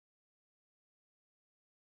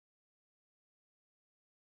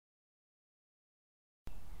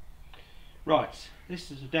Right, this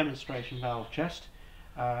is a demonstration valve chest.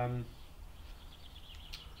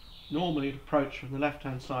 Normally it approach from the left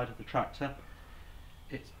hand side of the tractor.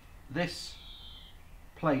 It's this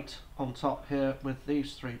plate on top here with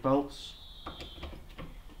these 3 bolts.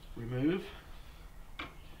 Remove.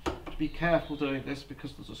 Be careful doing this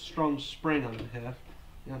because there's a strong spring under here,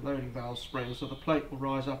 the unloading valve spring, so the plate will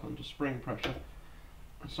rise up under spring pressure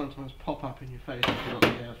and sometimes pop up in your face if you're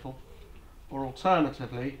not careful. Or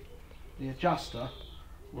alternatively, the adjuster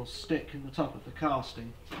will stick in the top of the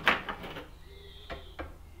casting.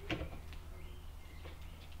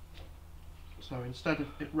 So instead of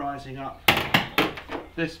it rising up,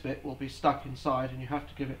 this bit will be stuck inside and you have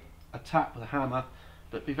to give it a tap with a hammer,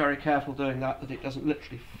 but be very careful doing that it doesn't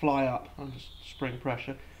literally fly up under spring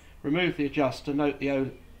pressure. Remove the adjuster, note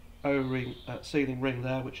the O-ring, sealing ring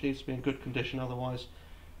there, which needs to be in good condition, otherwise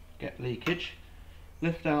get leakage.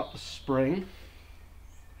 Lift out the spring.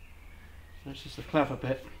 This is the clever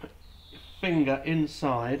bit. Put your finger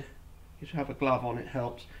inside, you should have a glove on, it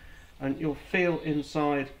helps, and you'll feel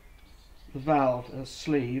inside the valve a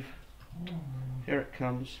sleeve. Here it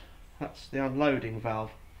comes, that's the unloading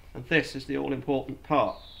valve, and this is the all important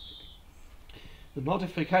part. The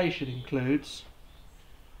modification includes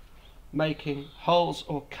making holes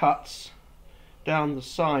or cuts down the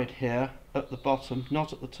side here at the bottom,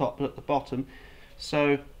 not at the top but at the bottom,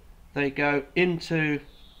 so they go into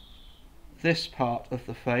this part of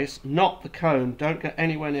the face, not the cone. Don't get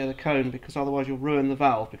anywhere near the cone because otherwise you'll ruin the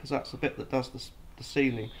valve, because that's the bit that does the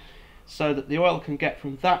sealing, so that the oil can get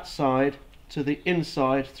from that side to the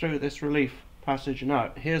inside through this relief passage and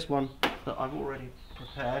out. Here's one that I've already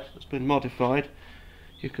prepared that's been modified.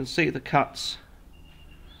 You can see the cuts.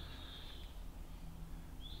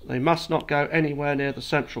 They must not go anywhere near the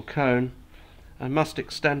central cone and must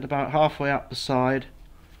extend about halfway up the side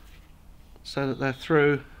so that they're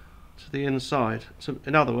through to the inside. So,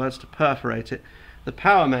 in other words, to perforate it. The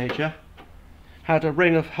power major had a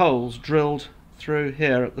ring of holes drilled through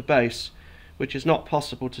here at the base, which is not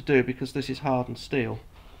possible to do because this is hardened steel.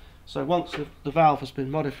 So once the valve has been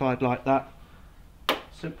modified like that,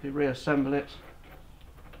 simply reassemble it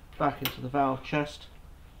back into the valve chest,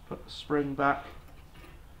 put the spring back.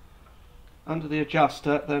 Under the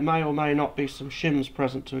adjuster there may or may not be some shims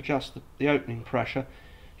present to adjust the opening pressure.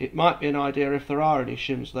 It might be an idea, if there are any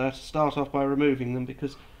shims there, to start off by removing them,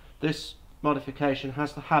 because this modification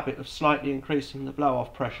has the habit of slightly increasing the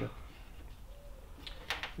blow-off pressure.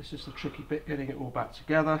 This is the tricky bit, getting it all back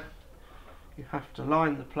together. You have to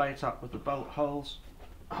line the plate up with the bolt holes,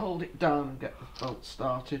 hold it down and get the bolt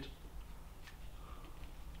started.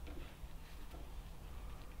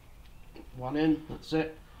 One in, that's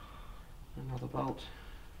it. Another bolt.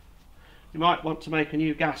 You might want to make a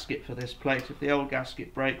new gasket for this plate if the old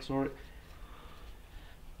gasket breaks, or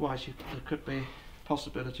otherwise there could be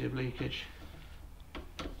possibility of leakage.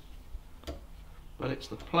 But it's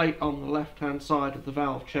the plate on the left hand side of the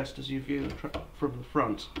valve chest as you view it from the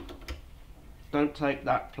front. Don't take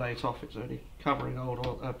that plate off, it's only covering old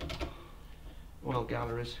oil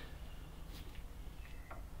galleries.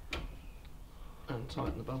 And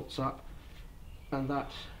tighten the bolts up, and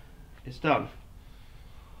that is done.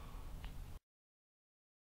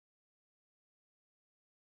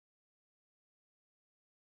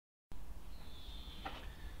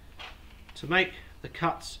 To make the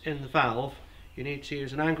cuts in the valve, you need to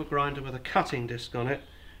use an angle grinder with a cutting disc on it,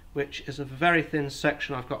 which is a very thin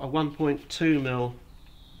section. I've got a 1.2mm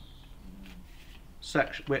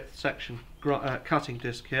cutting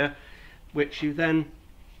disc here, which you then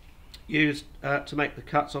use to make the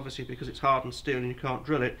cuts, obviously because it's hardened steel and you can't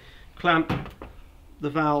drill it. Clamp the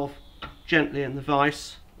valve gently in the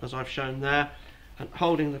vise, as I've shown there, and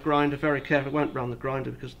holding the grinder very carefully, won't run the grinder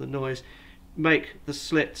because of the noise, make the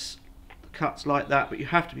slits, cuts like that, but you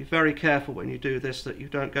have to be very careful when you do this that you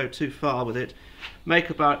don't go too far with it. Make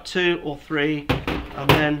about 2 or 3 and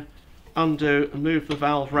then undo and move the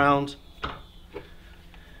valve round.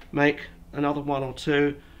 Make another 1 or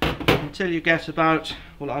 2 until you get about,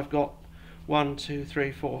 well, I've got 1, 2,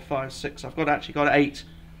 3, 4, 5, 6, I've actually got 8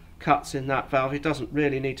 cuts in that valve. It doesn't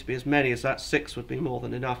really need to be as many as that, 6 would be more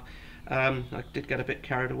than enough. I did get a bit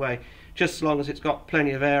carried away, just as long as it's got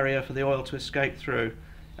plenty of area for the oil to escape through.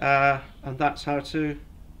 And that's how to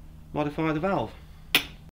modify the valve.